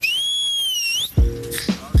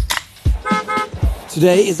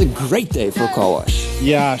Today is a great day for Carwash.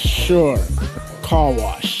 Yeah, sure.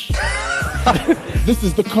 Carwash. This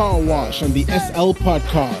is the Carwash on the SL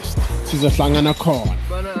podcast. Sizohlangana khona.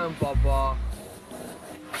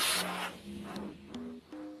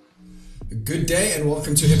 Good day and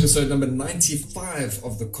welcome to episode number 95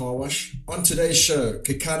 of the Carwash. On today's show,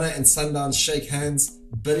 Kekena and Sundowns shake hands,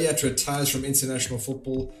 Billiat retires from international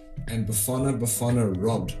football, and Bafana Bafana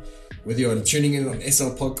robbed. Whether you're tuning in on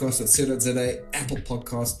SL Podcast at ZA, Apple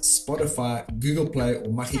Podcasts, Spotify, Google Play, or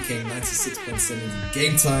Mahikeng 96.7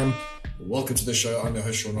 Game Time, welcome to the show. I'm your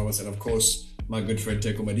host, Sean Roberts, and of course, my good friend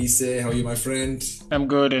Teko Modise. How are you, my friend? I'm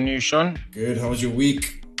good, and you, Sean? Good. How was your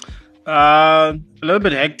week? A little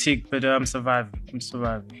bit hectic, but I'm surviving.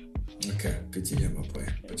 Okay, good to hear, my boy.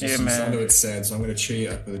 But just Yeah, man. sound a bit sad, so I'm going to cheer you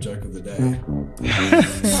up with a joke of the day.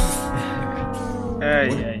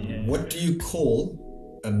 What do you call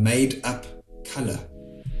a made-up color?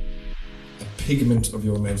 A pigment of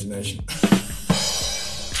your imagination.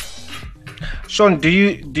 Sean, do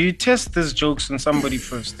you test these jokes on somebody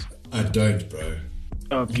first? I don't, bro.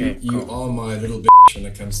 Okay, You are my little bitch when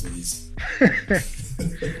it comes to these.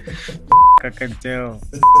 I can tell.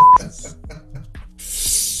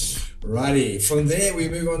 Righty. From there, we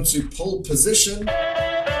move on to pole position.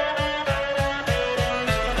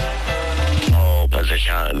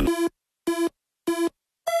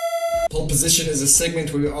 Pole position is a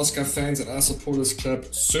segment where we ask our fans at our supporters club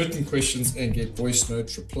certain questions and get voice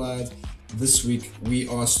notes replied. This week, we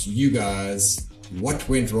asked you guys what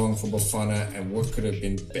went wrong for Bafana and what could have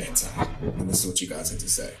been better. And this is what you guys had to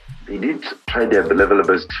say. They did try their level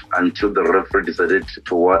best until the referee decided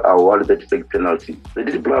to award that fake penalty. They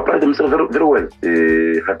did apply themselves very, very well.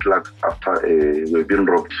 Had luck after we've been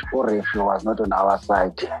robbed. Referee was not on our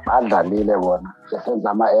side. Badlalile bona. Defense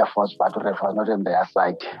Air Force, but referee was not on their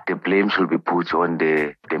side. The blame should be put on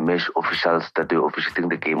the match officials that were officiating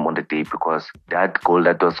the game on the day, because that goal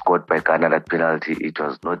that was scored by Ghana, that penalty, it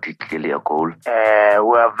was not clearly a goal.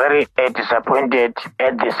 We are very disappointed.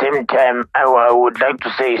 At the same time, I would like to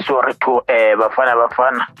say sorry to Bafana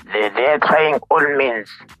Bafana. They are trying all means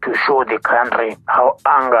to show the country how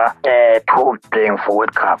anger to playing for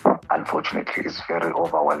World Cup. Unfortunately, it's very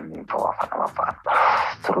overwhelming for Bafana Bafana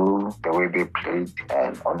through the way they played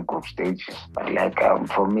and on group stages. But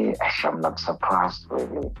for me, I'm not surprised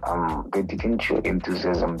really. They didn't show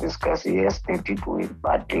enthusiasm. This guys, yes, they did win,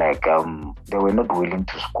 but they were not willing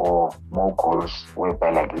to score more goals,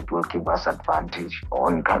 whereby it will give us advantage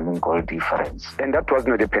on coming goal difference. And that was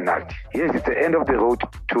not a penalty. Yes, it's the end of the road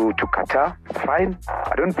to Qatar. Fine.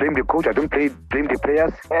 I don't blame the coach. I don't blame the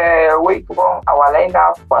players. Our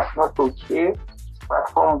lineup was not okay.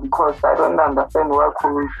 Because I don't understand why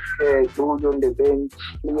coach moved on the bench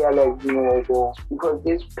because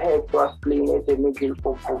this pack was playing at the middle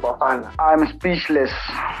for Bafana. I'm speechless.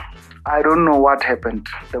 I don't know what happened.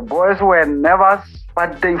 The boys were nervous,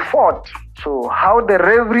 but they fought. So how the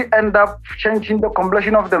referee ended up changing the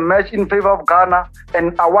completion of the match in favor of Ghana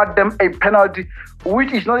and award them a penalty,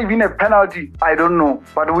 which is not even a penalty, I don't know.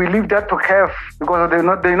 But we leave that to CAF because they're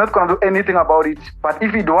not going to do anything about it. But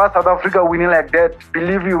if it was South Africa winning like that,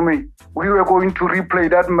 believe you me, we were going to replay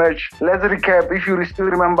that match. Let's recap. If you still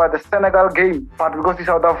remember the Senegal game, but because it's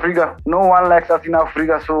South Africa, no one likes us in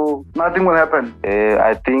Africa, so nothing will happen.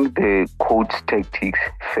 I think the coach tactics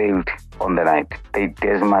failed on the night. They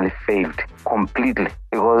dismally failed completely,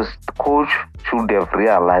 because the coach should have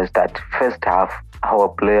realized that first half our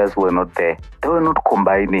players were not there. They were not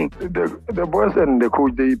combining. The boys and the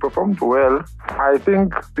coach, they performed well. I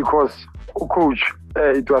think because coach,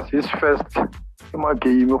 it was his first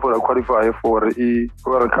game for the qualifier for a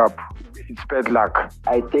World Cup. It's bad luck.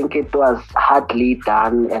 I think it was hardly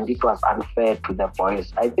done and it was unfair to the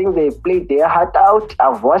boys. I think they played their heart out.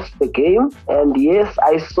 I've watched the game and yes,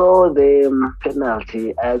 I saw the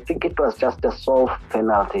penalty. I think it was just a soft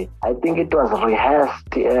penalty. I think it was rehearsed.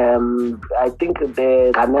 I think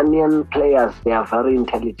the Ghanaian players, they are very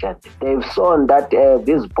intelligent. They've shown that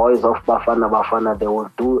these boys of Bafana Bafana, they will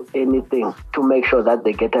do anything to make sure that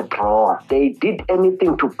they get a draw. They did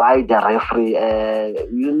anything to buy the referee.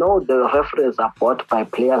 The referees are bought by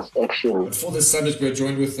players' action. For this subject, we're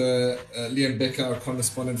joined with Liam Becker, our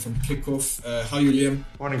correspondent from Kickoff. How are you, Liam?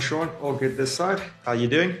 Morning, Sean. All good this side. How are you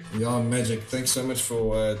doing? We are magic. Thanks so much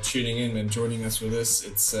for tuning in and joining us with this.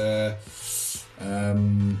 It's,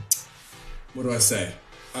 what do I say?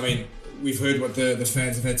 I mean, we've heard what the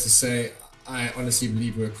fans have had to say. I honestly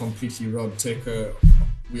believe we're completely robbed. Teko,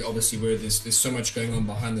 we obviously were. There's so much going on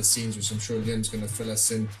behind the scenes, which I'm sure Liam's going to fill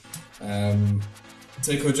us in.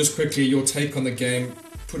 Teko, just quickly, your take on the game.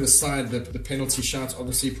 put aside the penalty shots,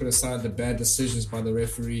 obviously put aside the bad decisions by the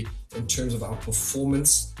referee in terms of our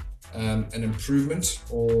performance and improvement,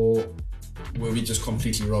 or were we just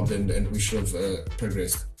completely robbed and we should have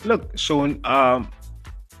progressed? Look, Sean,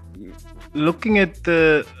 looking at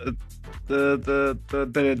the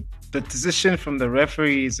decision from the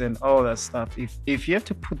referees and all that stuff, if you have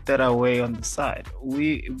to put that away on the side,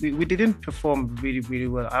 we didn't perform really, really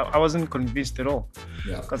well. I wasn't convinced at all.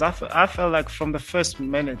 Because I felt like from the first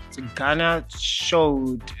minute, Ghana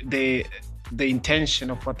showed the intention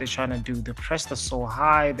of what they're trying to do. They pressed us so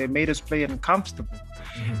high, they made us play uncomfortable.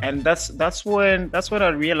 And that's when I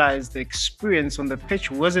realized the experience on the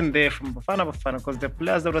pitch wasn't there from Bafana Bafana, because the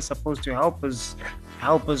players that were supposed to help us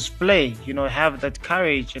play, have that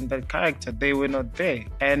courage and that character, they were not there.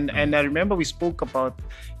 And I remember we spoke about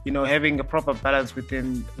having a proper balance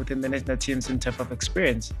within the national teams in terms of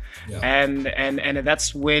experience. And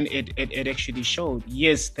that's when it actually showed.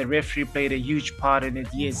 Yes, the referee played a huge part in it.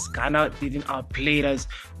 Yes, Ghana didn't outplay us,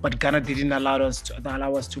 but Ghana didn't allow us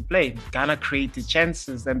to play. Ghana created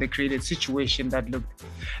chances and they created situations that looked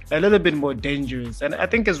a little bit more dangerous. And I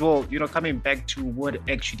think as well, coming back to what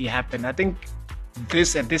actually happened, I think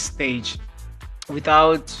at this stage,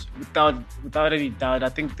 without any doubt, I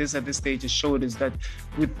think at this stage has showed us that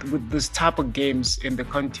with this type of games in the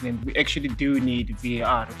continent, we actually do need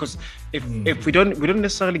VAR, because if we don't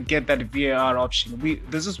necessarily get that VAR option,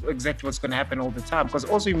 this is exactly what's going to happen all the time. Because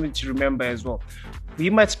also you need to remember as well, we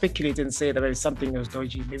might speculate and say that there is something else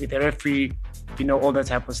dodgy, maybe the referee, all that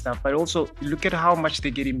type of stuff. But also look at how much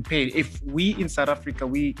they're getting paid. If we in South Africa,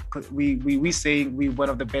 we saying we're one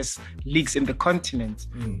of the best leagues in the continent,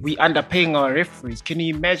 we underpaying our referees. Can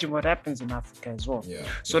you imagine what happens in Africa as well?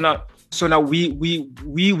 So now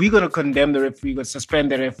we're gonna condemn the referee, gonna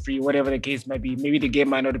suspend the referee, whatever the case might be. Maybe the game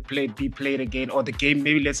might not be played again, or the game,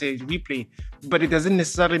 maybe let's say replay. But it doesn't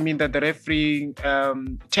necessarily mean that the referee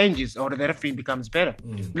changes or the referee becomes better.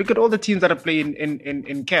 Look at all the teams that are playing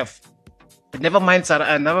in CAF. Never mind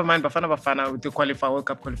Bafana Bafana with the World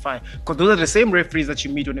Cup qualifier, because those are the same referees that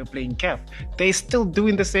you meet when you're playing CAF. They're still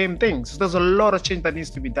doing the same things. So there's a lot of change that needs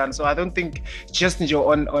to be done. So I don't think just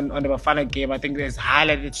on the Bafana game, I think there's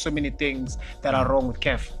highlighted so many things that are wrong with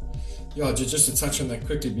CAF. Yeah, just to touch on that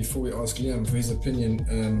quickly before we ask Liam for his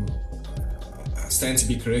opinion. I stand to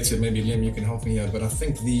be corrected. Maybe Liam, you can help me here, but I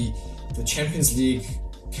think the Champions League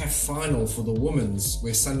CAF final for the women's,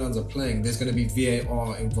 where Sundowns are playing, there's going to be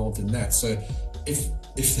VAR involved in that. So if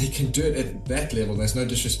they can do it at that level, there's no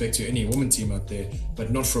disrespect to any women team out there, but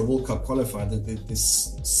not for a World Cup qualifier,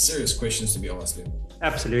 there's serious questions to be asked there.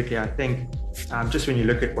 Absolutely. I think just when you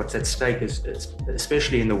look at what's at stake, is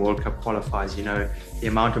especially in the World Cup qualifiers, the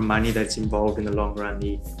amount of money that's involved in the long run,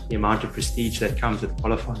 the amount of prestige that comes with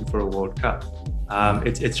qualifying for a World Cup.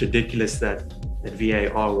 It's ridiculous that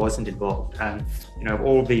VAR wasn't involved. And, of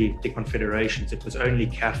all the confederations, it was only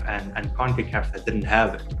CAF and CONCACAF that didn't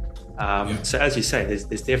have it. So as you say, there's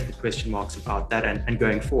definitely question marks about that. And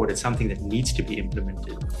going forward, it's something that needs to be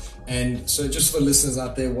implemented. And so just for listeners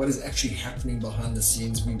out there, what is actually happening behind the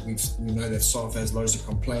scenes? We know that SAFA has lodged a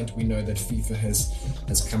complaint. We know that FIFA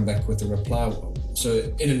has come back with a reply.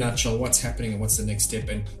 So in a nutshell, what's happening and what's the next step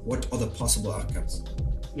and what are the possible outcomes?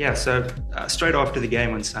 Yeah, so straight after the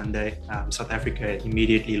game on Sunday, South Africa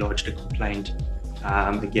immediately lodged a complaint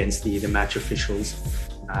against the match officials.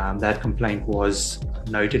 That complaint was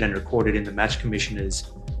noted and recorded in the match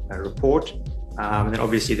commissioner's report. And then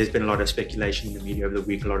obviously there's been a lot of speculation in the media over the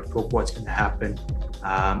week, a lot of talk what's going to happen.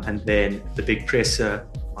 And then the big presser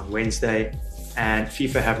on Wednesday. And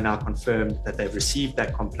FIFA have now confirmed that they've received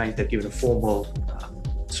that complaint. They've given a formal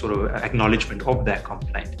sort of acknowledgement of that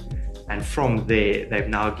complaint. And from there, they've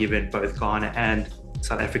now given both Ghana and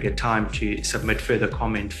South Africa time to submit further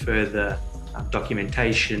comment, further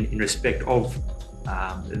documentation in respect of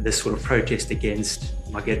this sort of protest against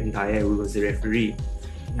Mamelodi Sundowns, who was the referee.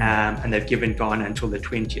 And they've given Ghana until the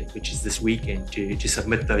 20th, which is this weekend, to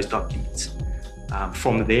submit those documents.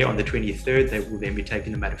 From there, on the 23rd, they will then be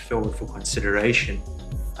taking the matter forward for consideration.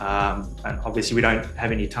 And obviously, we don't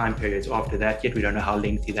have any time periods after that yet. We don't know how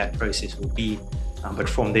lengthy that process will be. But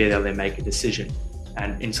from there, they'll then make a decision.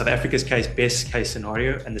 And in South Africa's case, best case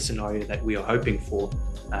scenario, and the scenario that we are hoping for,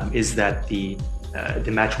 is that the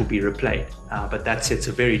match will be replayed. But that sets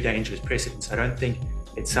a very dangerous precedent. I don't think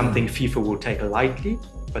it's something FIFA will take lightly,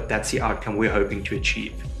 but that's the outcome we're hoping to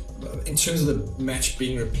achieve. In terms of the match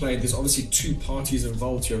being replayed, there's obviously two parties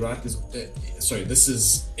involved here, right? This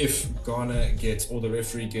is if Ghana gets, or the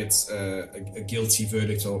referee gets a guilty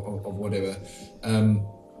verdict or whatever.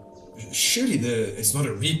 surely it's not a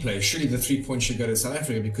replay. Surely the 3 points should go to South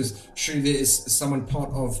Africa, because surely there is someone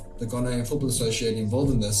part of the Ghanaian Football Association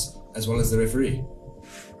involved in this, as well as the referee.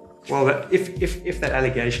 Well, if that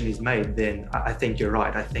allegation is made, then I think you're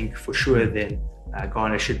right. I think for sure then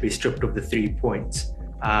Ghana should be stripped of the 3 points.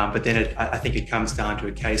 But then I think it comes down to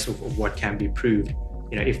a case of what can be proved.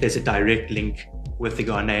 If there's a direct link with the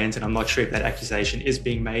Ghanaians, and I'm not sure if that accusation is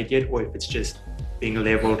being made yet, or if it's just being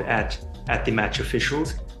leveled at the match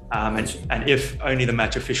officials. And if only the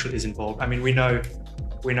match official is involved, I mean, we know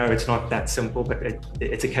it's not that simple, but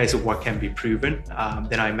it's a case of what can be proven.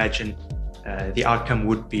 Then I imagine the outcome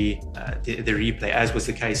would be the replay, as was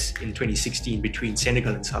the case in 2016 between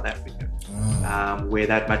Senegal and South Africa, where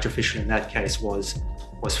that match official in that case was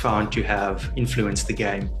found to have influenced the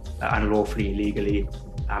game unlawfully, illegally,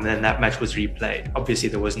 and then that match was replayed. Obviously,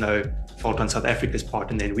 there was no fault on South Africa's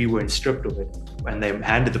part, and then we weren't stripped of it. When they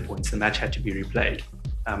handed the points, the match had to be replayed.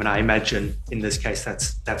 And I imagine in this case,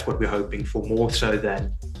 that's what we're hoping for, more so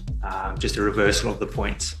than just a reversal of the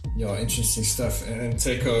points. Yeah, interesting stuff. And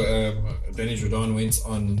Teko, Danny Jordan went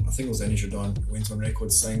on, I think it was Danny Jordan, went on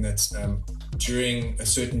record saying that during a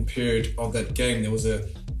certain period of that game, there was a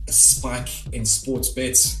spike in sports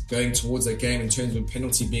bets going towards that game in terms of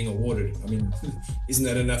penalty being awarded. I mean, isn't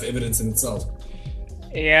that enough evidence in itself?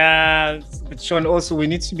 Yeah, but Sean, also we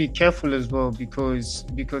need to be careful as well, because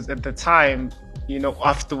at the time,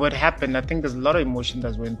 after what happened, I think there's a lot of emotion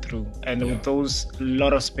that went through, and with those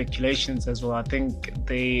lot of speculations as well, I think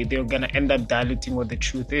they're gonna end up diluting what the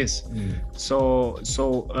truth is. So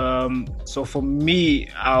for me,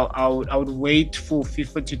 I would wait for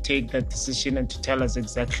FIFA to take that decision and to tell us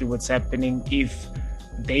exactly what's happening if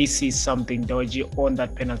they see something dodgy on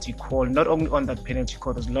that penalty call. Not only on that penalty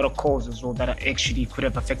call, there's a lot of calls as well that actually could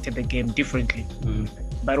have affected the game differently.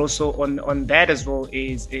 But also on that as well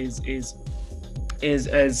is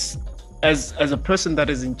as a person that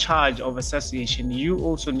is in charge of association, you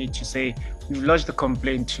also need to say, we've lodged the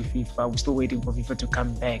complaint to FIFA, we're still waiting for FIFA to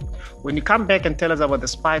come back. When you come back and tell us about the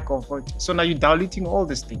spike of it, so now you're diluting all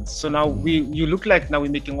these things. So now you look like now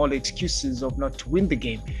we're making all the excuses of not to win the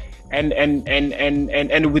game. And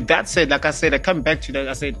with that said, like I said, I come back to that.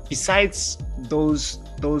 I said, besides those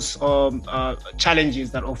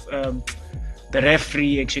challenges that the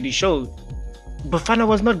referee actually showed, Bafana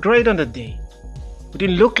was not great on the day. We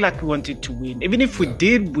didn't look like we wanted to win. Even if we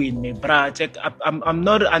did win, I'm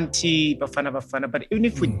not anti Bafana Bafana, but even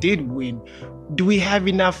if we did win, do we have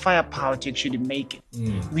enough firepower to actually make it?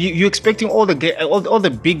 You're expecting all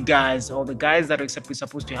the big guys, all the guys that are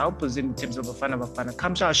supposed to help us in terms of Bafana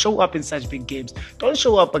Bafana, show up in such big games. Don't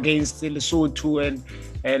show up against Lesotho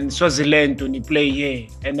and Swaziland when you play here.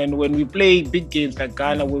 And then when we play big games like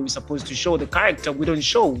Ghana, where we're supposed to show the character, we don't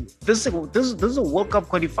show. This is a World Cup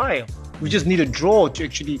qualifier. We just need a draw to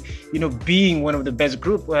actually, being one of the best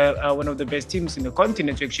one of the best teams in the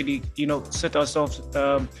continent to actually, set ourselves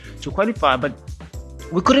to qualify. But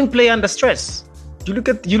we couldn't play under stress. You look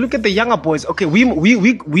at the younger boys. Okay,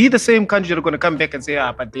 we the same country that are going to come back and say,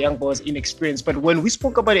 but the young boys inexperienced. But when we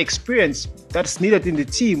spoke about experience that's needed in the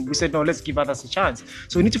team, we said, no, let's give others a chance.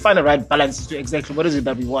 So we need to find the right balance to exactly what is it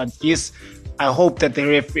that we want. Yes, I hope that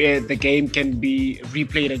the game can be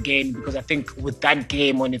replayed again, because I think with that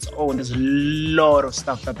game on its own, there's a lot of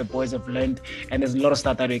stuff that the boys have learned, and there's a lot of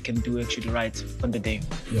stuff that they can do actually right on the day.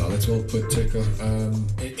 Yeah, that's well put, Teko.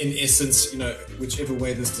 In essence, whichever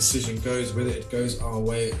way this decision goes, whether it goes our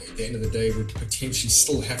way, at the end of the day, we potentially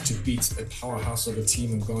still have to beat a powerhouse of a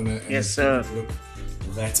team in Ghana. And yes, sir. Look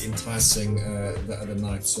that enticing the other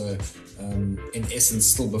night. So in essence,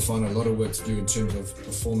 still Bafana, a lot of work to do in terms of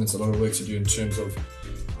performance, a lot of work to do in terms of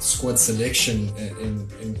squad selection,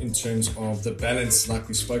 in terms of the balance, like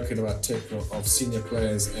we've spoken about, Teko, of senior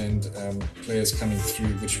players and players coming through,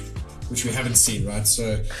 which we haven't seen, right?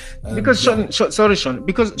 So because Sean,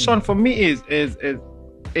 because Sean, for me is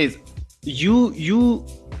you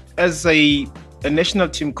as a national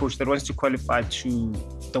team coach that wants to qualify to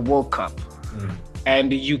the World Cup.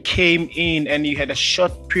 And you came in and you had a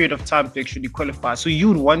short period of time to actually qualify. So you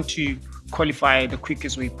would want to qualify the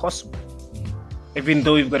quickest way possible. Even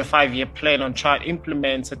though you've got a 5-year plan on trying to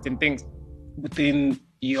implement certain things within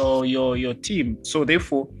your team. So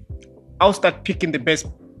therefore, I'll start picking the best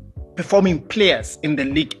performing players in the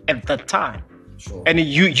league at that time. Sure. And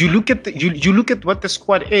you look at what the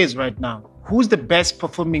squad is right now. Who's the best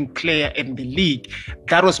performing player in the league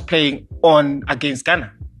that was playing against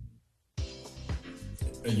Ghana?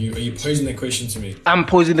 Are you posing that question to me? I'm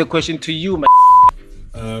posing the question to you,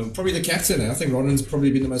 man. Probably the captain. I think Ronan's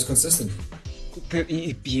probably been the most consistent.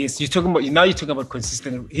 Yes, you're talking about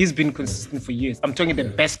consistent. He's been consistent for years. I'm talking the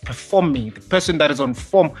best performing, the person that is on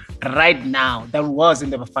form right now, that was in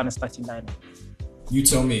the Bafana starting lineup. You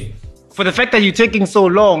tell me. For the fact that you're taking so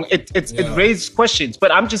long, it raises questions.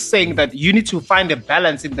 But I'm just saying that you need to find a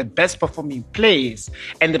balance in the best performing players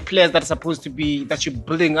and the players that are supposed to be, that you're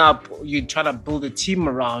building up, you're trying to build a team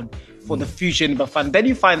around for the future in Bafana. Then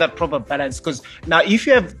you find that proper balance. Because now if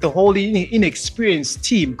you have the whole inexperienced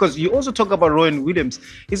team, because you also talk about Rowan Williams,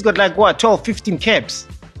 he's got 12, 15 caps.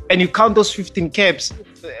 And you count those 15 caps,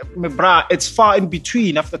 it's far in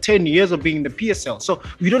between after 10 years of being in the PSL. So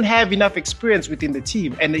we don't have enough experience within the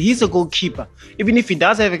team. And he's a goalkeeper. Even if he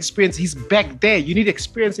does have experience, he's back there. You need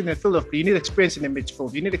experience in the field of play. You need experience in the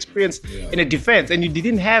midfield. You need experience in the defense. And you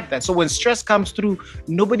didn't have that. So when stress comes through,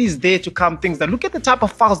 nobody's there to calm things down. Look at the type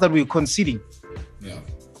of fouls that we're conceding.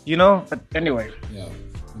 Yeah. But anyway. Yeah.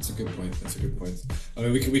 That's a good point. I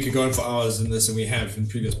mean, we could go on for hours in this, and we have in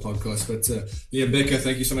previous podcasts. But Liam Becker,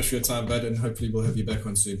 thank you so much for your time, bud, and hopefully we'll have you back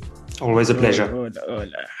on soon. Always a pleasure.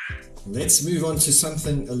 Let's move on to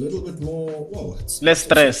something a little bit more, less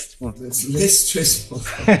stressful. It's less stressful,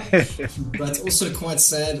 but also quite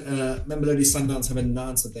sad. Mamelodi Sundowns have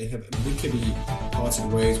announced that they have amicably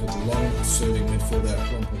parted ways with the long-serving midfielder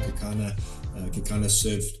Hlompho Kekena. Kekena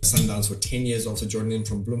served Sundowns for 10 years after joining in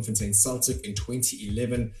from Bloemfontein Celtic in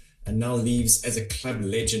 2011 and now leaves as a club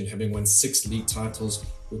legend, having won 6 league titles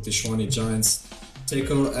with the Tswana Giants.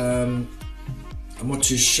 Teko, I'm not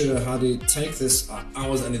too sure how to take this. I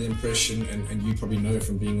was under the impression, and you probably know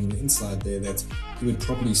from being on the inside there, that he would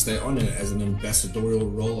probably stay on as an ambassadorial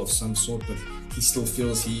role of some sort, but he still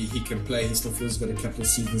feels he can play. He still feels he's got a couple of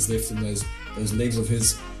seasons left in those legs of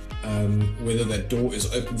his. Whether that door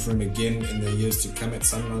is open for him again in the years to come at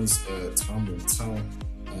Sundowns, time will tell.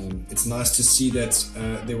 It's nice to see that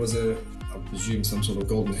there was I presume, some sort of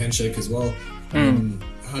golden handshake as well.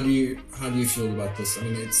 How do you feel about this? I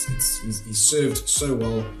mean, he's served so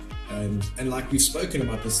well, and like we've spoken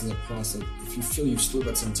about this in the past, that if you feel you've still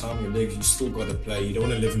got some time on your legs, you still got to play. You don't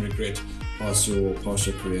want to live in regret past your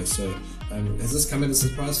career. So, has this come as a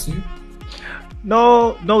surprise to you?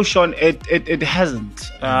 No, Sean, it hasn't.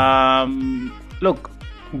 Look,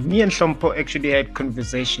 me and Hlompho actually had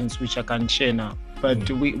conversations which I can't share now, but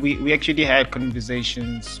we actually had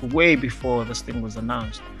conversations way before this thing was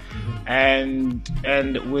announced. And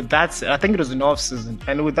with that, I think it was in off season.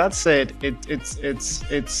 And with that said,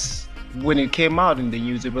 it's when it came out in the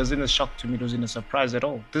news, it wasn't a shock to me. It wasn't a surprise at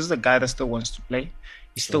all. This is a guy that still wants to play.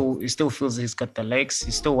 He still feels he's got the legs.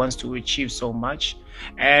 He still wants to achieve so much,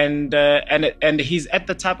 and he's at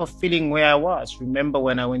the type of feeling where I was. Remember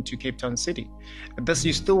when I went to Cape Town City?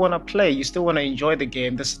 You still want to play. You still want to enjoy the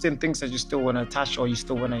game. There's certain things that you still want to touch, or you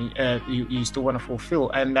still want to you still want to fulfill.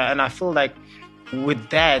 And I feel like with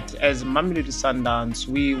that, as Mamelodi Sundowns,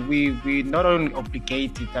 we not only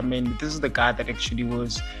obligated. I mean, this is the guy that actually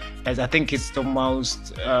was, as I think it's the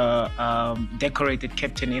most decorated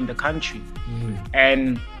captain in the country,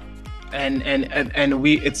 and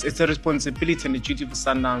it's a responsibility and a duty for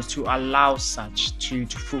Sundowns to allow such to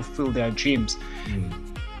fulfill their dreams.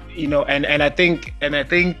 You know, and I think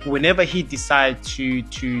whenever he decides to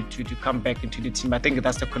come back into the team, I think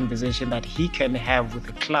that's the conversation that he can have with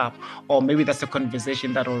the club, or maybe that's the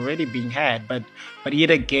conversation that already being had. But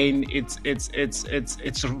yet again, it's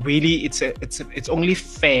only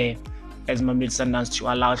fair as Mamelodi Sundowns to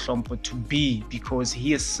allow Hlompho to be, because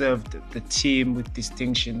he has served the team with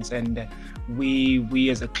distinctions, and we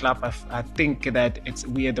as a club, I think that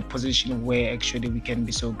we are at the position where actually we can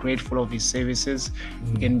be so grateful of his services.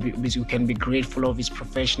 We can be grateful of his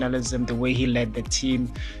professionalism, the way he led the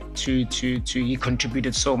team. He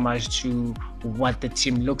contributed so much to what the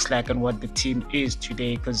team looks like and what the team is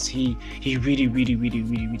today, because he really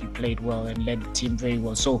played well and led the team very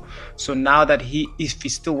well. So now that if he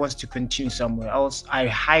still wants to continue somewhere else, I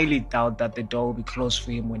highly doubt that the door will be closed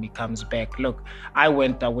for him when he comes back. Look, I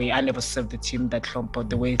went away. I never served the team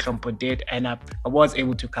the way Hlompho did, and I was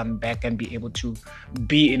able to come back and be able to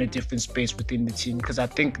be in a different space within the team, because I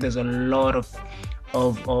think there's a lot of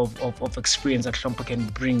experience that Hlompho can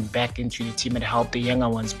bring back into the team and help the younger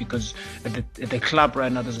ones, because at the club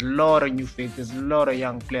right now, there's a lot of new faces, there's a lot of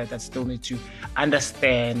young players that still need to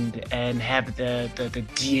understand and have the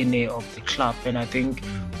DNA of the club. And I think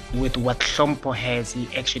with what Hlompho has, he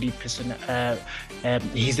actually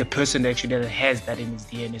he's the person that actually has that in his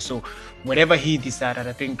DNA. So whatever he decided,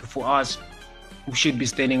 I think for us, we should be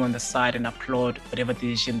standing on the side and applaud whatever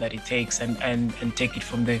decision that he takes and take it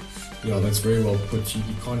from there. Yeah, that's very well put. You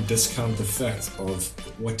can't discount the fact of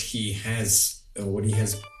what he has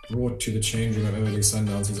brought to the change room at Mamelodi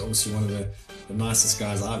Sundowns. He's obviously one of the nicest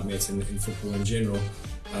guys I've met in football in general.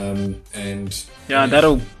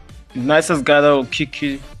 Nicest guy that'll kick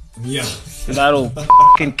you. Yeah. That'll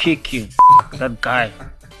fucking kick you. That guy.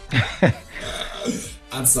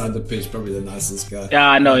 Outside the pitch, probably the nicest guy. Yeah,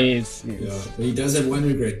 I know he is. Yeah, but he does have one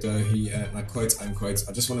regret though. He, I quote unquote,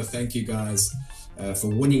 I just want to thank you guys for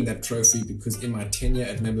winning that trophy, because in my tenure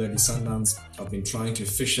at Mamelodi Sundowns, I've been trying to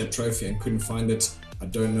fish that trophy and couldn't find it. I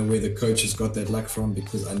don't know where the coach has got that luck from,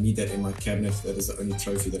 because I need that in my cabinet. That is the only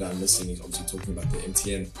trophy that I'm missing. He's obviously talking about the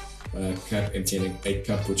MTN Cup, MTN 8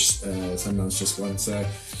 Cup, which Sundowns just won. So,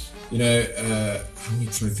 you know, how many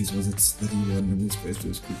trophies was it that he won?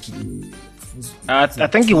 I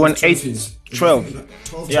think he won 12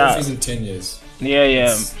 trophies in 10 years.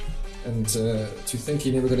 Yeah. And to think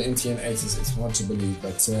he never got an MTN 8 is hard to believe.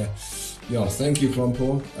 But yeah, thank you,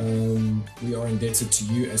 Hlompho. We are indebted to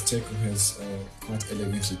you, as Teko has quite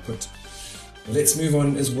elegantly put. But let's move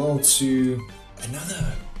on as well to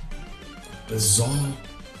another bizarre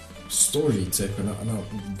story, Teko. And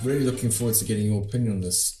I'm really looking forward to getting your opinion on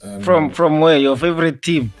this. From where? Your favorite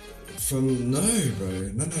team? No,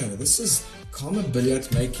 this is Kama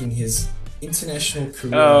Billiard making his international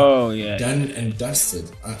career done and dusted.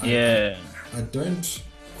 I don't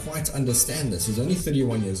quite understand this. He's only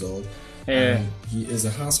 31 years old. He is a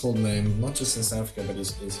household name, not just in South Africa, but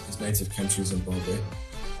his native country, Zimbabwe.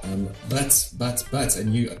 But,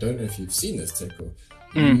 and you, I don't know if you've seen this, Teko.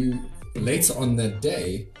 You, later on that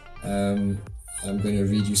day, I'm going to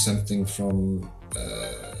read you something from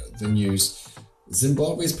the news.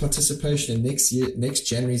 Zimbabwe's participation in next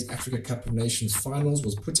January's Africa Cup of Nations finals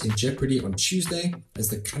was put in jeopardy on Tuesday as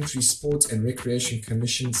the country's Sports and Recreation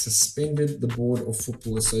Commission suspended the Board of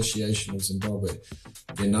Football Association of Zimbabwe.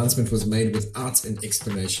 The announcement was made without an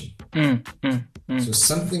explanation. So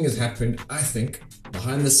something has happened, I think,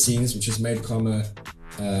 behind the scenes, which has made Kama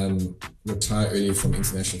retire early from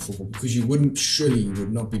international football, because you would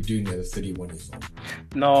not be doing that at 31 years old.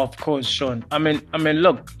 No, of course, Sean. I mean,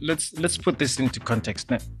 look, let's put this into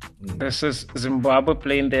context now. This is Zimbabwe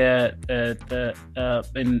playing they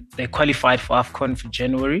qualified for AFCON for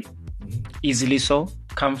January, easily so,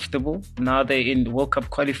 comfortable. Now they're in the World Cup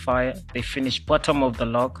qualifier. They finished bottom of the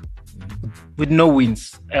log with no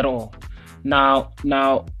wins at all. Now,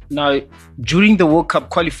 during the World Cup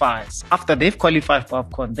qualifiers, after they've qualified for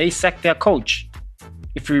AFCON, they sacked their coach,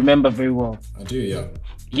 if you remember very well. I do, yeah.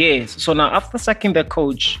 Yes. So now, after sacking their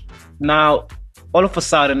coach, now, all of a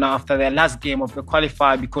sudden, after their last game of the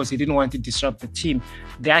qualifier, because he didn't want to disrupt the team,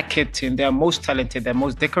 their captain, their most talented, their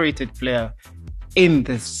most decorated player in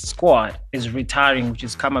the squad is retiring, which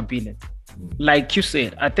is Kama Billiard. Like you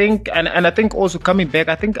said, I think, and I think also coming back,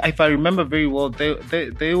 I think if I remember very well,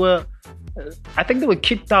 they were... I think they were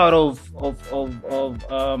kicked out of World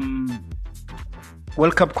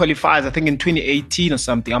Cup qualifiers, I think in 2018 or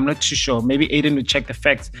something. I'm not too sure. Maybe Aiden will check the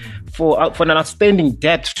facts for an outstanding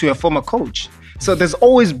debt to a former coach. So there's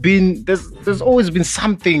always been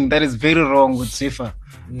something that is very wrong with FIFA.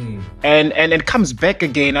 And it comes back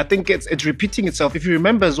again. I think it's repeating itself. If you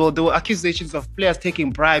remember as well, there were accusations of players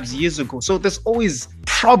taking bribes years ago. So there's always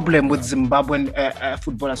problem with Zimbabwean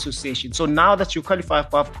Football Association. So now that you qualify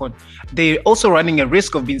for AFCON, they're also running a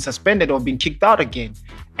risk of being suspended or being kicked out again.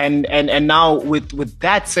 And now with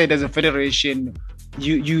that said, as a federation,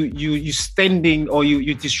 you standing or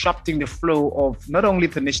you disrupting the flow of not only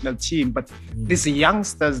the national team, but these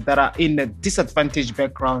youngsters that are in a disadvantaged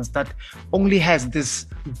backgrounds that only has this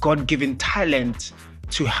God-given talent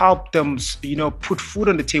to help them, put food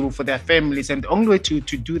on the table for their families. And the only way to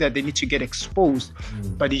do that, they need to get exposed.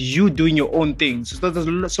 But you doing your own thing.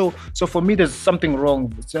 So for me, there's something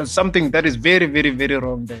wrong. There's something that is very, very, very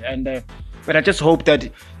wrong there. And but I just hope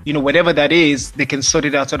that, whatever that is, they can sort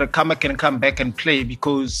it out so that Kama can come back and play,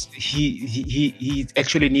 because he's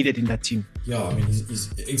actually needed in that team. Yeah, I mean,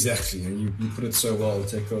 he's exactly. And you put it so well,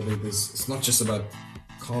 Teko. It's not just about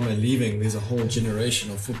Kama leaving. There's a whole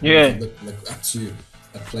generation of football that look up to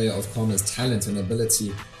a player of Kama's talent and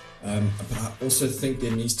ability. But I also think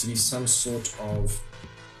there needs to be some sort of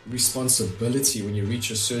responsibility when you reach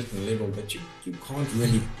a certain level that you can't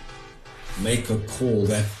really make a call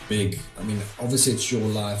that big. I mean, obviously it's your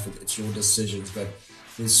life, it's your decisions, but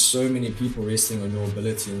there's so many people resting on your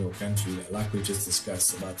ability in your country, like we just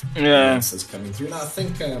discussed about answers coming through. And I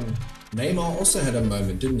think Neymar also had a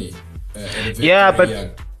moment, didn't he?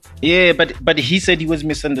 But he said he was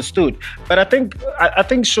misunderstood. But I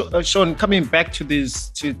think Sean, coming back to this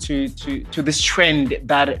to this trend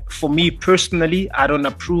that for me personally I don't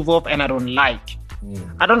approve of and I don't like.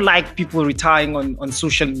 I don't like people retiring on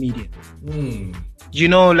social media. You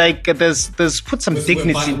know, like there's put some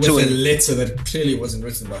dignity into with it. a letter that clearly wasn't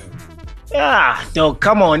written by him. Yeah, no,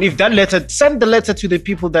 come on. If that letter, send the letter to the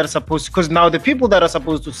people that are supposed to, because now the people that are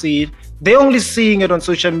supposed to see it, they're only seeing it on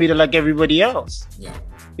social media like everybody else. Yeah.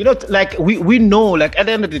 You know, like we know, like at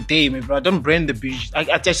the end of the day, my bro, don't brand the beach.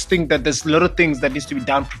 I just think that there's a lot of things that needs to be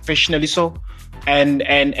done professionally. So, and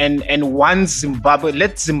once Zimbabwe,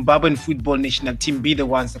 let Zimbabwean football national team be the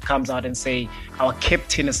ones that comes out and say our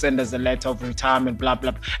captain has sent us a letter of retirement, blah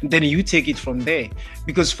blah, and then you take it from there.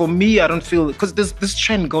 Because for me, I don't feel, because there's this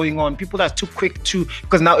trend going on. People are too quick to,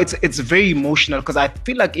 because now it's very emotional. Because I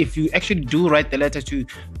feel like if you actually do write the letter to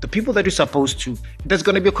the people that you're supposed to, there's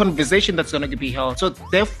going to be a conversation that's going to be held. So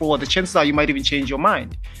therefore, the chances are you might even change your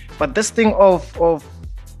mind. But this thing of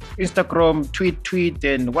Instagram, tweet,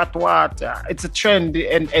 and what, it's a trend.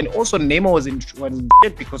 And also Neymar was in one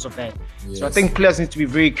because of that. Yes. So I think players need to be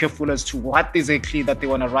very careful as to what exactly that they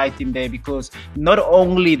want to write in there, because not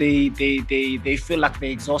only they feel like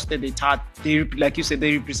they're exhausted, they're tired, like you said,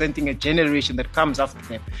 they're representing a generation that comes after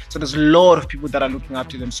them. So there's a lot of people that are looking up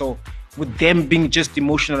to them. So with them being just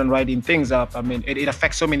emotional and writing things up, I mean, it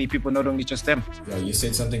affects so many people, not only just them. Yeah, you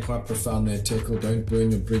said something quite profound there, Teko. Don't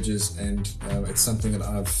burn your bridges, and it's something that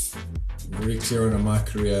I've very clear on in my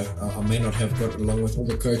career. I may not have got along with all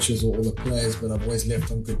the coaches or all the players, but I've always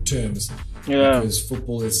left on good terms. Yeah. Because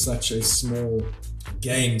football is such a small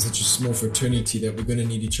game, such a small fraternity, that we're going to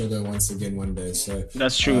need each other once again one day. So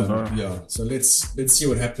that's true. Yeah. So let's see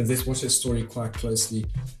what happens. Let's watch that story quite closely.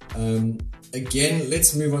 Again,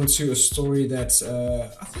 let's move on to a story that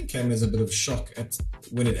I think came as a bit of shock at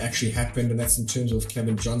when it actually happened, and that's in terms of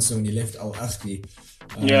Kevin Johnson when he left Al Ahly.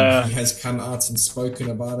 He has come out and spoken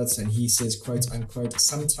about it, and he says, quote unquote,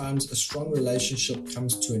 "Sometimes a strong relationship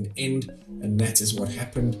comes to an end, and that is what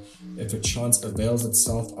happened. If a chance avails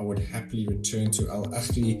itself, I would happily return to Al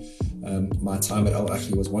Ahly. My time at Al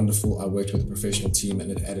Ahly was wonderful. I worked with a professional team,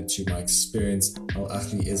 and it added to my experience. Al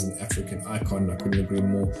Ahly is an African icon. I couldn't agree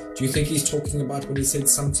more." Do you think he's talking about when he said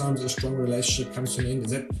sometimes a strong relationship comes to an end?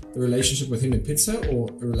 Is that the relationship with him in Pizza, or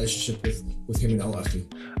a relationship with him in Al Ahly?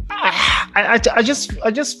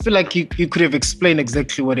 I just feel like you could have explained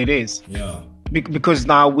exactly what it is. Yeah. Because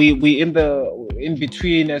now we in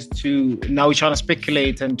between as to, now we're trying to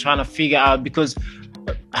speculate and trying to figure out, because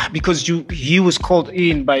he was called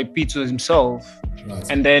in by Peter himself. Right.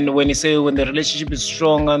 And then when the relationship is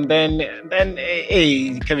strong, and then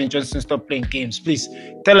hey, Kevin Johnson, stop playing games, please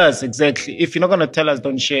tell us exactly. If you're not gonna tell us,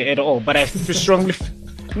 don't share at all. But I feel strongly,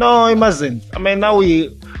 no, it mustn't. I mean, now we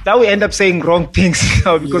end up saying wrong things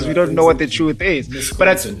now because we don't know what the truth is.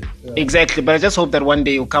 But exactly. But I just hope that one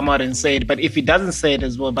day he'll come out and say it. But if he doesn't say it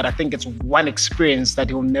as well, but I think it's one experience that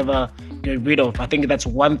he'll never get rid of. I think that's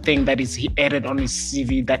one thing that he added on his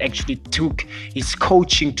CV that actually took his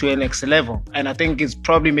coaching to an next level. And I think it's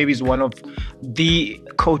probably maybe he's one of the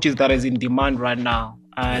coaches that is in demand right now.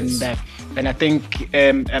 And I think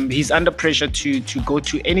he's under pressure to go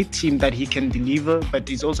to any team that he can deliver, but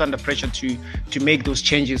he's also under pressure to make those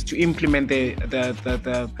changes, to implement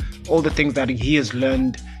the all the things that he has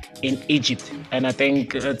learned in Egypt. And I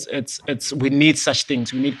think it's we need such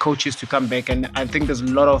things. We need coaches to come back, and I think there's a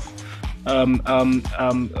lot of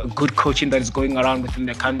good coaching that is going around within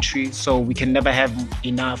the country, so we can never have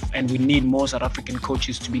enough, and we need more South African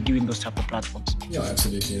coaches to be doing those type of platforms. Yeah,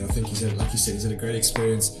 absolutely. And I think he's had a great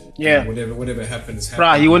experience. Yeah, whatever happens.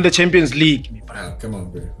 He won the Champions League. Come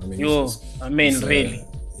on, bro. I mean, really.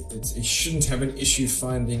 He shouldn't have an issue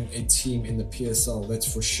finding a team in the PSL,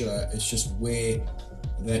 that's for sure. It's just where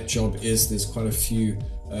that job is. There's quite a few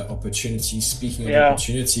opportunities. Speaking of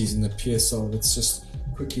opportunities in the PSL, let's just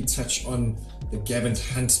quickly touch on the Gavin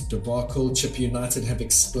Hunt debacle. Chippa United have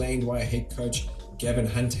explained why head coach Gavin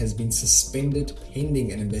Hunt has been suspended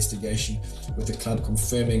pending an investigation, with the club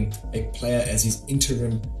confirming a player as his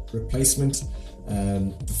interim replacement.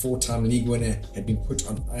 The four-time league winner had been put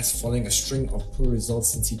on ice following a string of poor results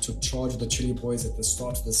since he took charge of the Chile boys at the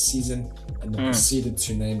start of the season, and then proceeded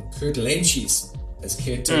to name Kurt Lenchis as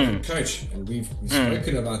caretaker coach. And we've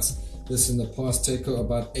spoken about this in the past, Teko,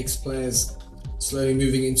 about ex-players slowly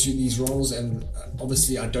moving into these roles, and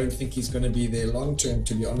obviously I don't think he's going to be there long term,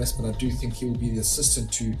 to be honest, but I do think he will be the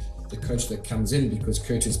assistant to the coach that comes in, because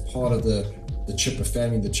Kurt is part of the Chippa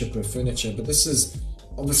family, the Chippa furniture. But this is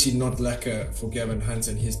obviously not lacquer for Gavin Hunt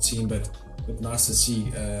and his team, but nice to see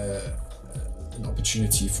an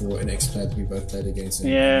opportunity for an ex-player that we both played against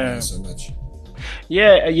and so much.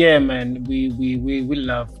 Yeah, man, we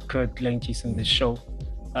love Kurt Lenchis in this show.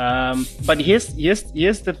 But here's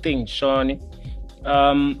the thing, Shawnee.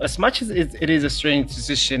 As much as it is a strange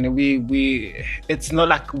decision, it's not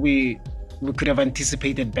like we could have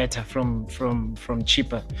anticipated better from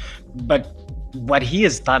Chippa, but what he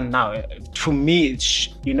has done now, to me, it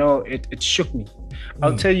shook me.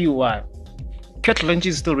 I'll tell you why. Kurt Lynch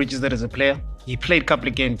is still registered as a player. He played a couple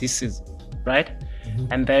of games this season, right?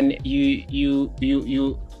 And then you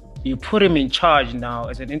put him in charge now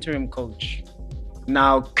as an interim coach.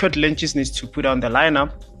 Now Kurt Lynch needs to put on the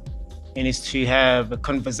lineup. He needs to have a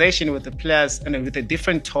conversation with the players and with a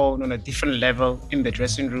different tone on a different level in the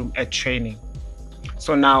dressing room at training.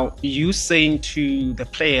 So now you saying to the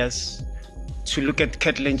players to look at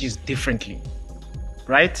Kurt Lynch differently,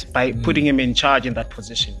 right? By putting him in charge in that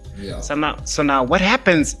position. Yeah. So now what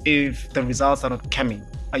happens if the results are not coming?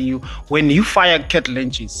 When you fire Kurt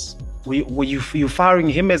Lynch, were you firing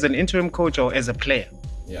him as an interim coach or as a player?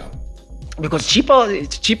 Yeah. Because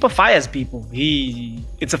Chippa fires people.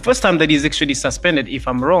 It's the first time that he's actually suspended. If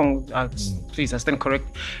I'm wrong, please I stand correct.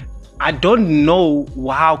 I don't know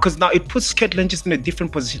how, because now it puts Kurt Lynch in a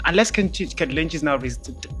different position. Unless Kurt Lynch now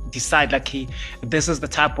decide like this is the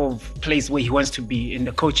type of place where he wants to be in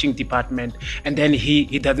the coaching department, and then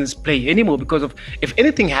he doesn't play anymore because of, if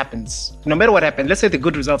anything happens, no matter what happens, let's say the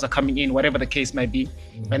good results are coming in, whatever the case might be,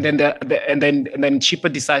 and then then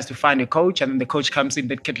Chippa decides to find a coach, and then the coach comes in,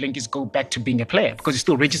 then Kurt Lynch go back to being a player because he's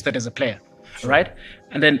still registered as a player, right?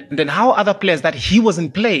 And then how other players that he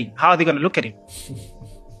wasn't playing, how are they going to look at him?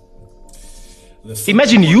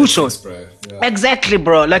 Imagine you, Sean. Yeah. Exactly,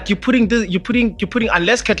 bro. Like you're putting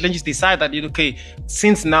unless Kurt Lynch decide that, okay,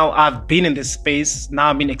 since now I've been in this space, now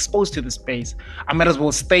I've been exposed to the space, I might as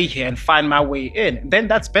well stay here and find my way in. Then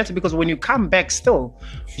that's better, because when you come back still,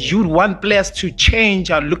 you'd want players to change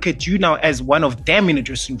and look at you now as one of them in the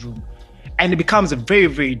dressing room. And it becomes very,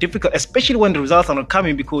 very difficult, especially when the results are not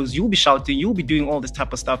coming, because you'll be shouting, you'll be doing all this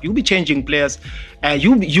type of stuff, you'll be changing players,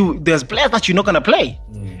 there's players that you're not gonna play,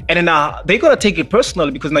 and then they're gonna take it personally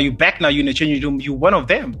because now you're back, now you're in the changing room, you're one of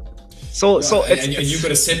them. So and you've got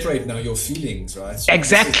to separate now your feelings, right? So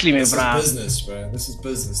exactly, this is business, bro. This is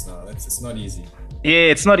business now. It's not easy. Yeah,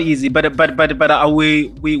 it's not easy, but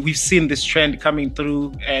we've seen this trend coming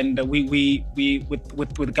through, and we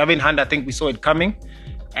with Gavin Hunts, I think we saw it coming.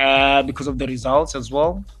 Because of the results as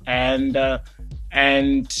well, and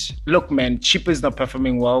look, man, Chippa is not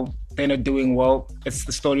performing well. They're not doing well. It's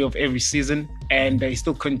the story of every season, and he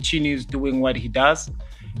still continues doing what he does.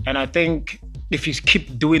 And I think if you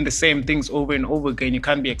keep doing the same things over and over again, you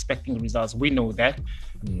can't be expecting results. We know that.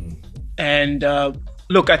 And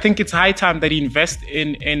look, I think it's high time that he invest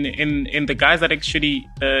in the guys that are actually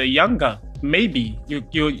younger. Maybe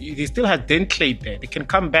he still has Dinkley there. They can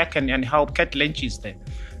come back and help. Kurt Lynch is there,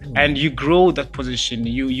 and you grow that position.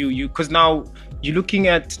 You because now you're looking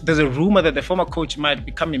at, there's a rumor that the former coach might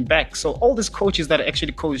be coming back. So all these coaches that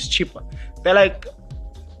actually coach Chippa, they're like,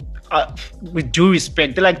 with due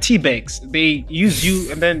respect, they're like tea bags. They use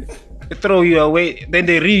you and then they throw you away. Then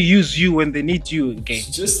they reuse you when they need you again.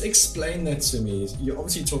 Just explain that to me. You're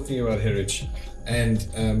obviously talking about heritage, and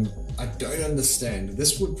I don't understand.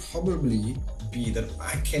 This would probably be that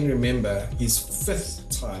I can remember his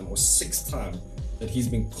 5th time or 6th time that he's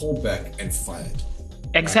been called back and fired.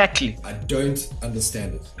 Exactly. I don't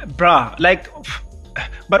understand it, bruh. Like,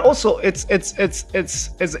 but also is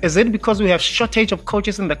it because we have shortage of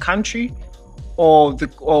coaches in the country, or the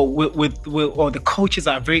coaches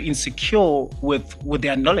are very insecure with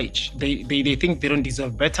their knowledge? They think they don't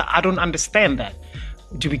deserve better. I don't understand that.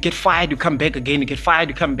 Do we get fired, you come back again, you get fired,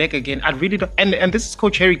 you come back again? I really don't. And this is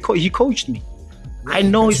Coach Harry, he coached me. Really? I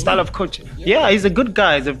know his style of coaching. Yeah, he's a good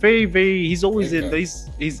guy. He's a he's always in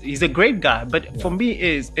he's a great guy. But for me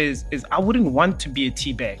is I wouldn't want to be a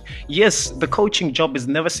teabag. Yes, the coaching job is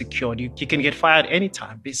never secured. You can get fired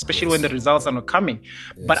anytime, especially when the results are not coming.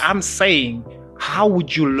 Yes. But I'm saying, how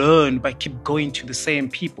would you learn by keep going to the same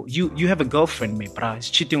people? You have a girlfriend, mate, bruh, is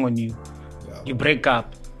cheating on you. Yeah. You break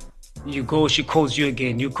up. You go, she calls you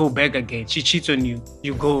again, you go back again, she cheats on you,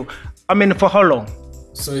 you go. I mean, for how long?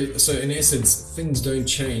 So in essence, things don't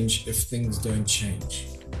change if things don't change.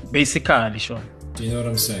 Basically, Sean. Do you know what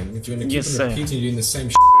I'm saying? If you're going to keep repeating, doing the same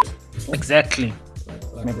shit. Exactly.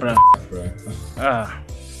 Like my bro.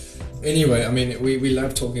 Anyway, I mean, we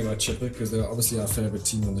love talking about Chippa because they're obviously our favorite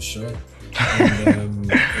team on the show.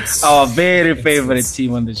 And, our very favorite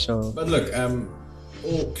team on the show. But look,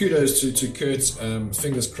 all kudos to Kurt.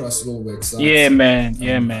 Fingers crossed it all works out. Yeah, man.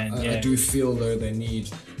 I do feel though they need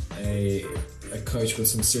a coach with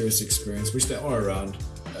some serious experience, which they are around.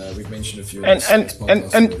 We've mentioned a few.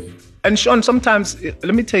 And Sean, sometimes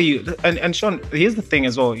let me tell you, and Sean, here's the thing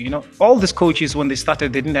as well. You know, all these coaches when they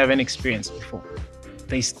started, they didn't have any experience before.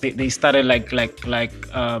 they started like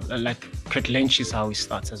Kurt Lynch is how he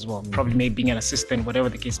starts as well. Probably maybe being an assistant, whatever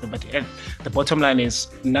the case may be. But the bottom line is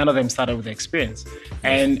none of them started with the experience.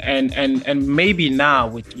 And maybe now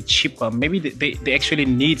with Chippa, maybe they actually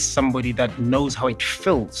need somebody that knows how it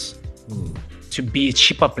feels to be a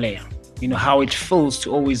Chippa player. You know, how it feels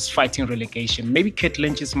to always fighting relegation. Maybe Kurt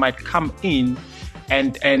Lynch might come in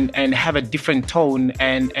and have a different tone,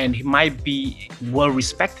 and he might be well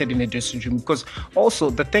respected in the dressing room. Because also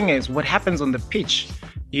the thing is, what happens on the pitch,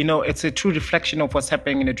 you know, it's a true reflection of what's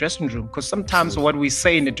happening in the dressing room. Because sometimes what we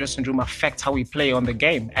say in the dressing room affects how we play on the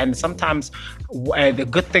game, and sometimes the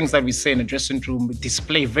good things that we say in the dressing room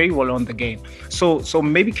display very well on the game. So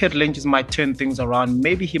maybe Kurt Lynch might turn things around.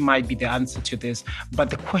 Maybe he might be the answer to this. But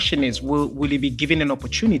the question is, will he be given an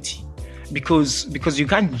opportunity? Because you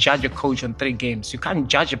can't judge a coach on 3 games. You can't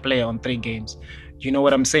judge a player on 3 games. You know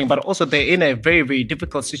what I'm saying? But also they're in a very, very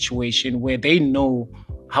difficult situation where they know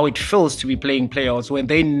how it feels to be playing playoffs, when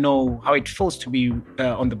they know how it feels to be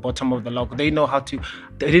on the bottom of the log. They know how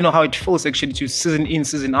it feels actually to season in,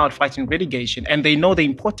 season out, fighting relegation. And they know the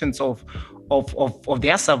importance of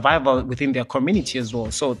their survival within their community as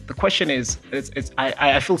well. So the question is,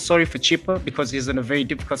 I feel sorry for Chippa because he's in a very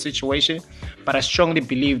difficult situation, but I strongly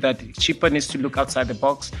believe that Chippa needs to look outside the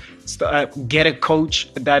box, get a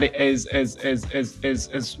coach that is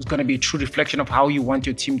going to be a true reflection of how you want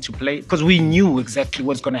your team to play. Because we knew exactly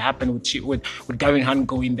what's going to happen with Gavin Hunts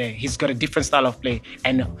going there. He's got a different style of play,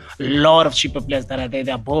 and a lot of Chippa players that are there,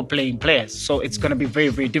 they're ball playing players. So it's going to be very,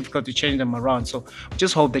 very difficult to change them around. So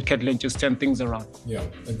just hope that Kurt Lynch just turn things around. Yeah,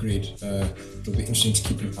 agreed. It'll be interesting to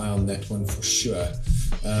keep an eye on that one for sure.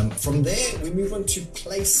 From there, we move on to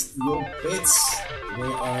place your bets,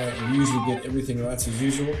 where I usually get everything right as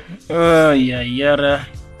usual.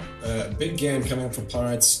 Big game coming up for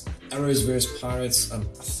Pirates. Arrows versus Pirates. I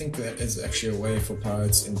think that is actually a way for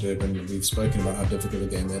Pirates in Durban. We've spoken about how difficult a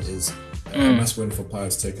game that is. Must win for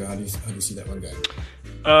Pirates. Teko, how do you see that one going?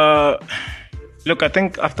 Look, I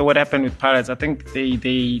think after what happened with Pirates, I think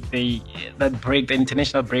the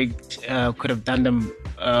international break could have done them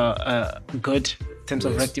good in terms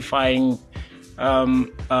of rectifying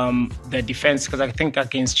their defense, because I think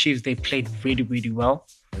against Chiefs they played really, really well.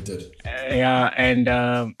 They did. And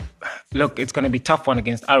look, it's going to be a tough one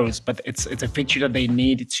against Arrows, but it's a victory that they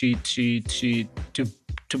need to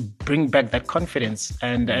bring back that confidence,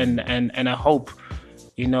 and I hope,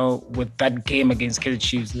 you know, with that game against Kaizer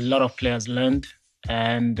Chiefs, a lot of players learned,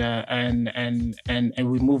 and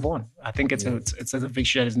we move on. I think it's a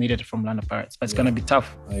victory that is needed from London Pirates, but it's going to be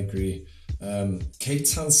tough. I agree. Cape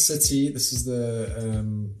Town City. This is the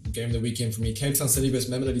game of the weekend for me. Cape Town City versus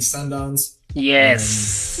Mamelodi Sundowns.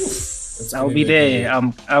 Yes, I'll be there.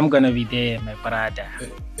 I'm gonna be there, my brother.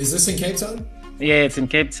 Is this in Cape Town? Yeah, it's in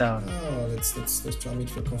Cape Town. Oh, let's try and meet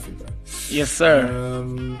for coffee, bro. Yes, sir.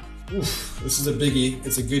 This is a biggie.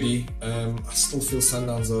 It's a goodie. I still feel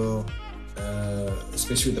Sundowns are,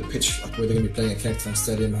 especially with the pitch, like where they're going to be playing at Cape Town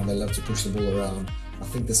Stadium, how they love to push the ball around. I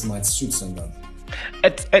think this might suit Sundowns. I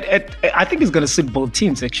think it's going to suit both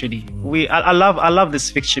teams, actually. I love this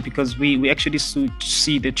fixture because we actually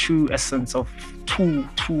see the true essence of two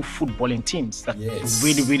footballing teams that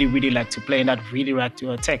really, really, really like to play and that really like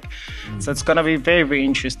to attack. So it's going to be a very, very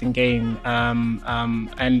interesting game.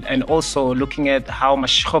 And also looking at how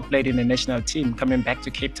Mashiko played in the national team, coming back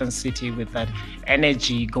to Cape Town City with that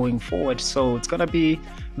energy going forward. So it's going to be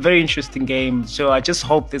a very interesting game. So I just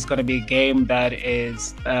hope there's going to be a game that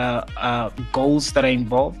is goals that are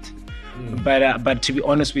involved. But to be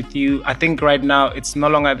honest with you, I think right now it's no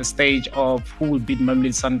longer at the stage of who will beat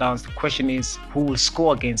Mamelodi Sundowns. The question is who will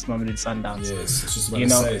score against Mamelodi Sundowns. Yes, it's just about to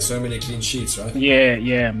say, so many clean sheets, right?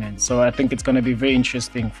 Yeah, man. So I think it's going to be very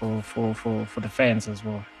interesting for the fans as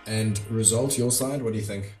well. And result, your side, what do you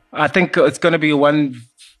think? I think it's going to be a 1-0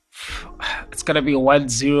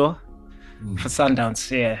 for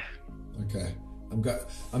Sundowns. Yeah. Okay. I'm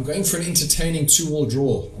going for an entertaining 2-2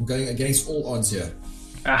 draw. I'm going against all odds here.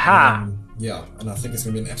 Aha. Yeah, and I think it's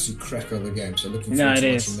going to be an absolute crack of a game. So looking forward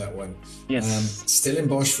to watching that one. Yes.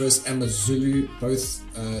 Stellenbosch versus AmaZulu. Both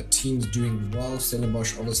teams doing well.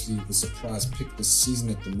 Stellenbosch, obviously, the surprise pick this season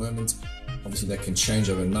at the moment. Obviously, that can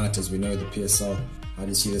change overnight, as we know, the PSL. How do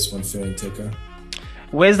you see this one faring, Teko?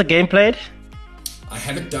 Where's the game played? I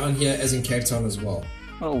have it down here as in Cape Town as well.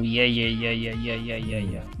 Oh, yeah.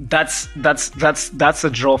 That's a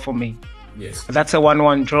draw for me. Yes. That's a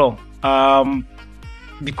 1-1 draw.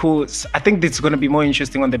 Because I think it's going to be more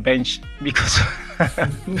interesting on the bench because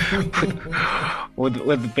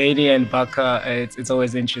with Bailey and Baka, it's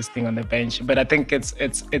always interesting on the bench. But I think it's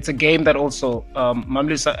a game that also not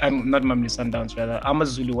Mamelodi Sundowns rather,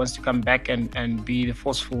 AmaZulu wants to come back and be the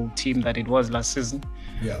forceful team that it was last season.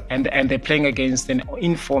 Yeah. And they're playing against an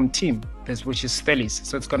informed team, which is Stellies.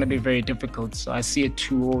 So it's going to be very difficult. So I see a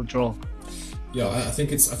 2-2 draw. Yeah, I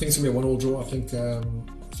think it's gonna be a 1-1 draw. I think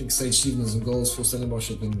Sage Stevens and goals for Stellenbosch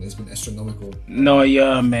has been astronomical. No,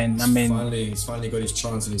 yeah, man. He's finally got his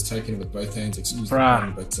chance and he's taken it with both hands. Excuse me,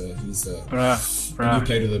 but he's you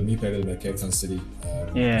played with him at Cape Town City.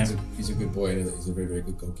 He's a good boy and he's a very, very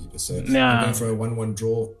good goalkeeper. So I'm going for a 1-1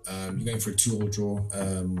 draw. You're going for a 2-2 draw.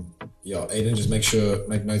 Aiden, just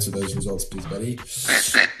make notes of those results, please, buddy.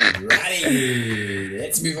 Righty,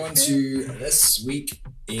 let's move on to this week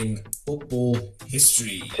in football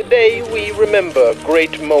history. Today we remember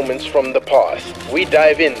great moments from the past. We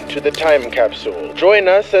dive into the time capsule. Join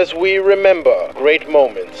us as we remember great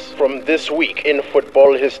moments from this week in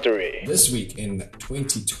football history. This week in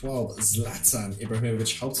 2012, Zlatan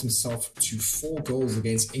Ibrahimovic helped himself to 4 goals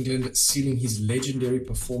against England, sealing his legendary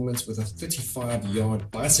performance with a 35-yard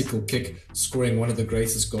bicycle kick, scoring one of the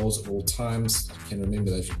greatest goals of all times. I can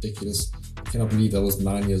remember that. It's ridiculous. I cannot believe that was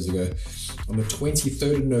 9 years ago. On the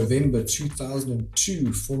 23rd of November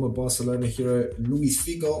 2002, former Barcelona hero Luis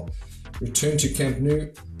Figo returned to Camp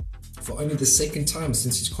Nou for only the second time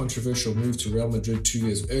since his controversial move to Real Madrid 2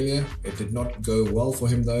 years earlier. It did not go well for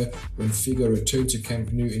him though. When Figo returned to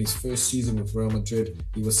Camp Nou in his first season with Real Madrid,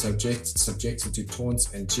 he was subjected to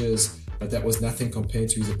taunts and jeers, but that was nothing compared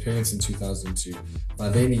to his appearance in 2002. By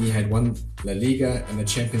then, he had won La Liga and the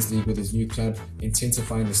Champions League with his new club,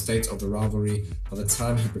 intensifying the state of the rivalry. By the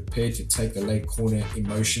time he prepared to take the late corner,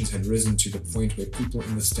 emotions had risen to the point where people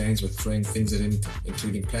in the stands were throwing things at him,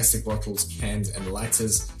 including plastic bottles, cans, and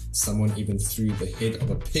lighters. Someone even threw the head of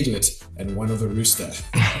a piglet and one of a rooster.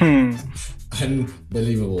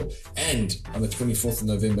 Unbelievable. And on the 24th of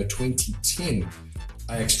November 2010,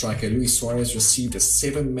 Ajax striker Luis Suarez received a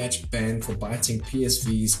 7-match ban for biting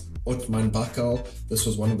PSV's Otman Bakal. This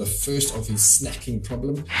was one of the first of his snacking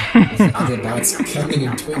problem, with the other bites coming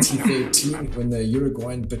in 2013 when the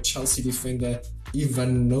Uruguayan bit Chelsea defender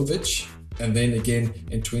Ivanovic, and then again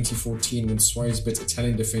in 2014 when Suarez bit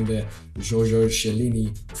Italian defender Giorgio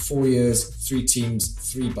Chiellini. 4 years, 3 teams,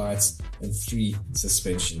 3 bites, and 3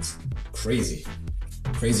 suspensions. Crazy.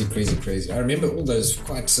 I remember all those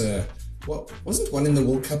quite... wasn't one in the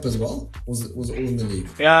World Cup as well? Was it all in the league?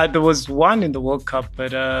 Yeah, there was one in the World Cup,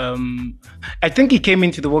 but I think he came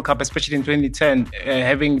into the World Cup, especially in 2010,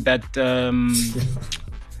 having that,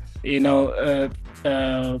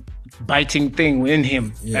 biting thing in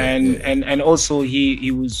him. And also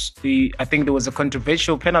I think there was a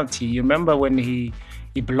controversial penalty. You remember when he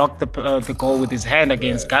blocked the goal with his hand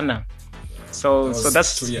against Ghana? So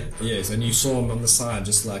that's... Yes, and you saw him on the side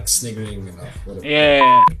just like sniggering and whatever.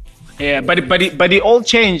 Yeah, but it all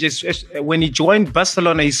changed. When he joined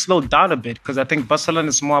Barcelona, he slowed down a bit because I think Barcelona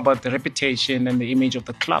is more about the reputation and the image of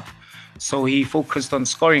the club. So he focused on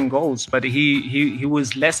scoring goals, but he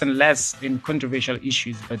was less and less in controversial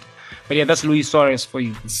issues. But yeah, that's Luis Suarez for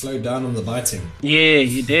you. He slowed down on the biting. Yeah,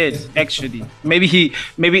 he did actually. Maybe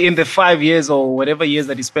in the 5 years or whatever years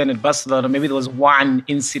that he spent at Barcelona, maybe there was one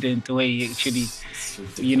incident where he actually,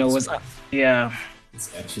 was yeah. It's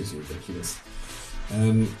absolutely ridiculous.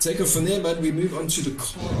 Take off from there, but we move on to the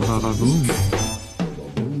car.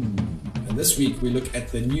 And this week we look at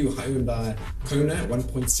the new Hyundai Kona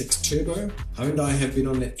 1.6 Turbo. Hyundai have been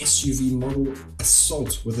on an SUV model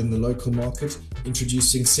assault within the local market,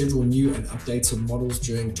 introducing several new and updated models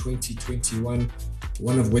during 2021,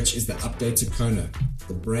 one of which is the updated Kona,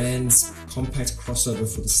 the brand's compact crossover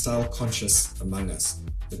for the style-conscious among us.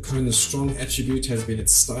 The Kona's strong attribute has been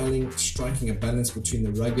its styling, striking a balance between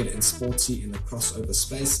the rugged and sporty in the crossover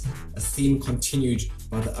space, a theme continued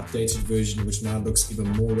by the updated version, which now looks even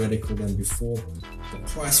more radical than before. The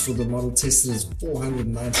price for the model tested is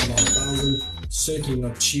 $499,000, certainly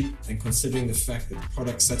not cheap, and considering the fact that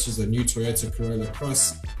products such as the new Toyota Corolla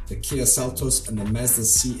Cross, the Kia Seltos, and the Mazda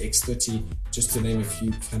CX-30, just to name a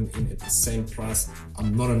few, come in at the same price.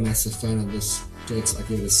 I'm not a massive fan of this. I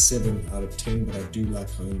give it a 7 out of 10, but I do like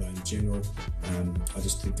Hyundai in general. I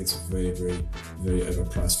just think it's very, very, very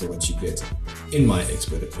overpriced for what you get, in my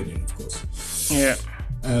expert opinion, of course. Yeah.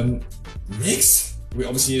 Next, we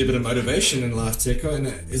obviously need a bit of motivation in life, Teko. And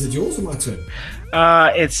is it yours or my turn?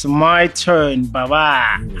 It's my turn,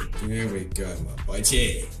 Baba. There we go, my boy.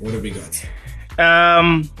 Yeah. What have we got?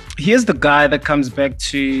 Here's the guy that comes back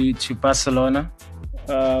to Barcelona.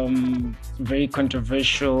 Very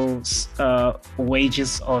controversial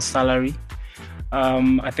wages or salary.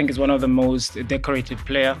 I think he's one of the most decorated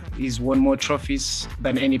player. He's won more trophies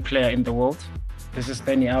than any player in the world. This is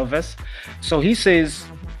Dani Alves. So he says,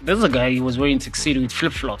 there's a guy, he was wearing tuxedo with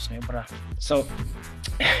flip-flops, man, bruh. So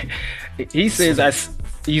he says,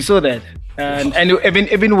 you saw that. And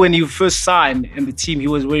even when you first signed in the team, he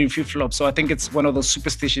was wearing flip-flops. So I think it's one of those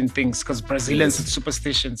superstition things, because Brazilians have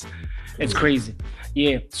superstitions. It's crazy.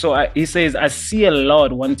 Yeah. So he says, I see a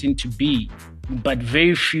lot wanting to be, but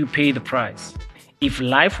very few pay the price. If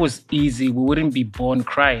life was easy, we wouldn't be born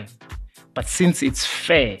crying. But since it's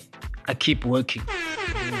fair, I keep working.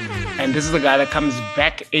 And this is the guy that comes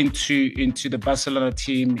back into the Barcelona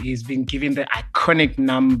team. He's been given the iconic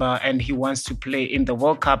number and he wants to play in the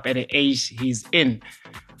World Cup at the age he's in.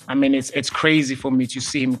 I mean, it's crazy for me to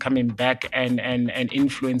see him coming back and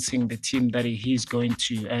influencing the team that he's going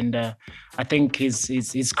to. And I think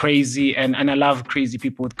he's crazy. And I love crazy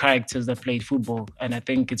people with characters that played football. And I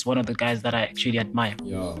think it's one of the guys that I actually admire.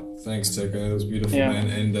 Yeah, thanks, Teko. That was beautiful, man.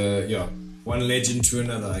 And one legend to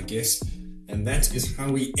another, I guess. And that is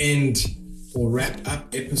how we end or wrap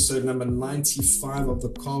up episode number 95 of the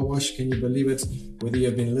Car Wash. Can you believe it? Whether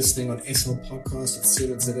you've been listening on SL Podcast at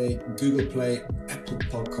ZZA, Google Play, Apple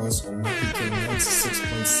Podcasts, or Mapicam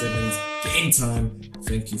 96.7 Game Time,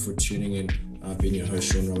 thank you for tuning in. I've been your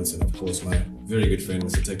host, Sean Roberts, and of course, my very good friend,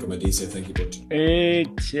 Mr. Teko Modise. Thank you for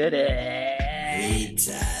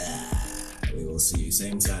We will see you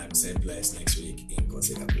same time, same place next week in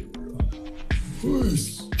Kosekapu.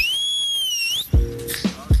 Peace.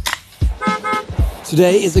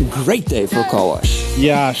 Today is a great day for Car Wash.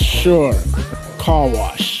 Yeah, sure. Car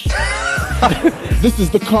Wash. This is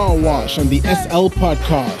the Car Wash on the SL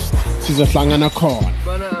Podcast. Bafana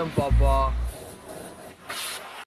and Bafana.